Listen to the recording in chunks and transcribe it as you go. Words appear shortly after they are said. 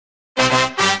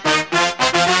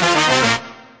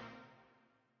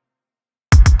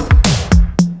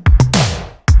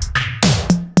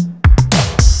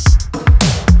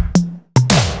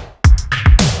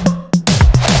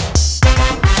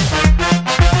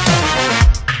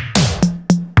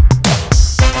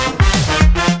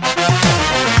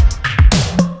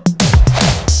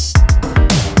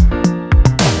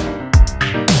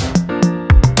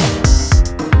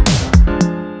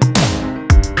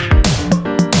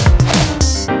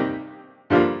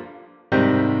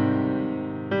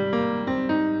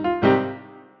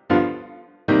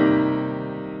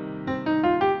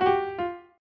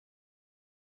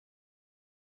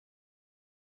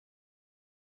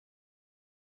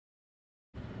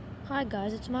Hi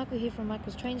guys, it's Michael here from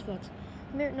Michael's Trains Vlogs.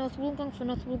 I'm here at North Wollongong for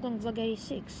North Wollongong Vlog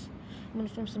 86. I'm going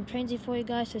to film some trains here for you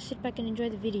guys, so sit back and enjoy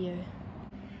the video.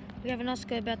 We have an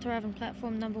Oscar about to arrive on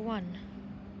platform number 1.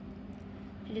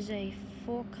 It is a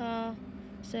 4-car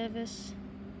service.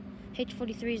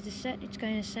 H43 is the set, it's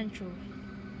going to Central.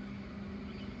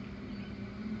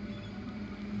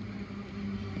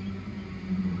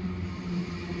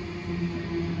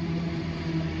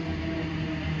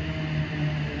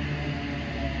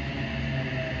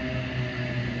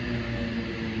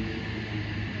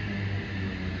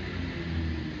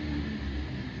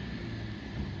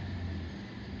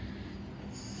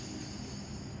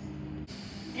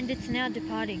 And it's now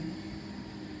departing.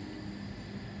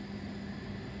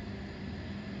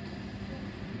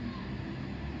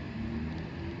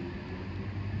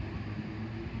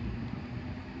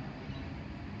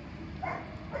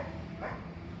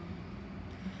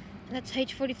 That's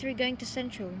H43 going to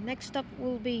Central. Next stop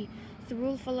will be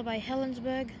Thirroul, followed by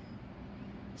Helensburgh,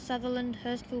 Sutherland,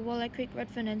 Hurstville, Wallow Creek,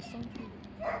 Redfern and Thornfield.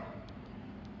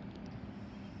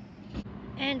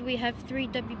 And we have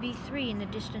 3WB3 in the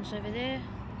distance over there.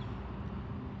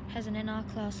 Has an NR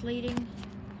class leading.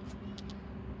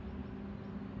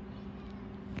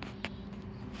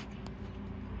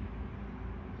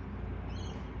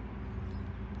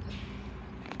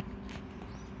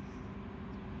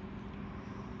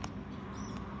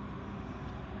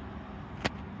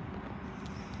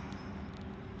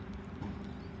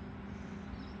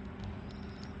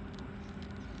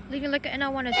 Leaving like an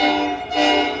NR107.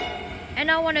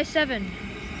 NR107.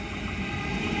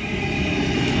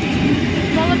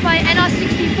 Followed by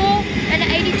NR64 and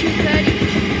 8230.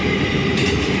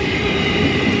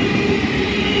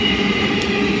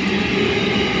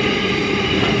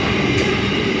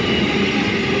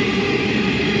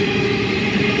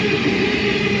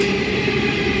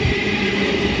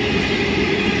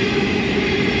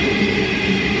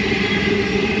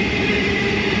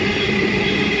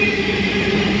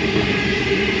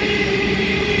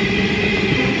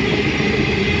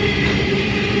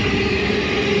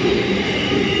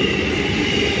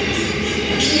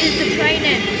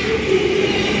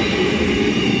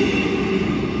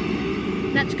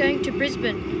 That's going to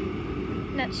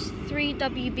Brisbane. That's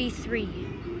 3WB3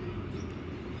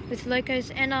 with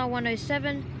locos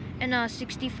NR107,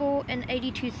 NR64 and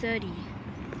 8230.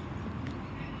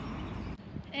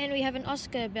 And we have an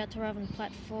Oscar about to arrive on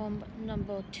platform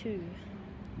number 2.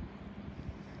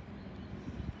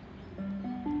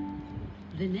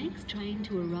 The next train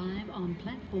to arrive on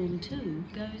platform 2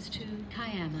 goes to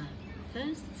Kiama.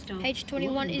 First stop H21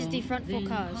 Wollongong, is the front 4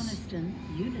 cars. Coniston,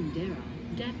 Unanderra,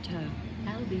 Dapto,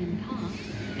 Albion Park,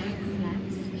 Oak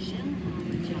Flats, Shell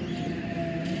Harbour Junction,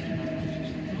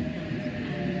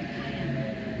 and Kiama.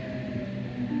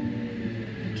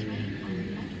 The train on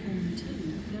platform 2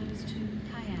 goes to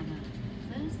Kiama.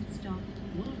 First stop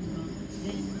Wollongong,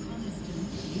 then Coniston,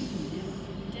 Unanderra,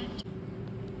 Dapto.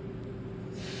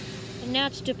 And now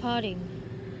it's departing.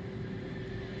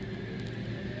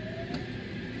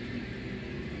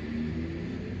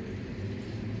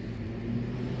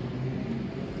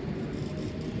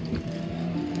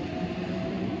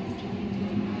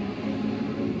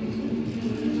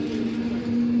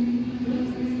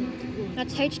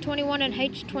 That's H21 and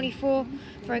H24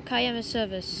 for a Kiama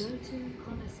service. Go to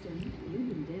Coniston,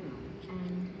 Unanderra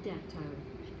and Dapto.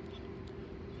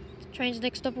 Train's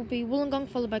next stop will be Wollongong,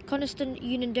 followed by Coniston,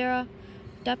 Unanderra,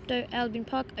 Dapto, Albion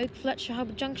Park, Oak Flat,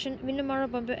 Shahaba Junction, Minamara,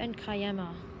 Bumba and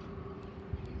Kiama.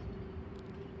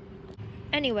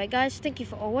 Anyway guys, thank you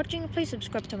for all watching. Please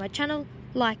subscribe to my channel,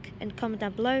 like and comment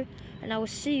down below, and I will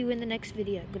see you in the next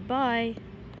video. Goodbye.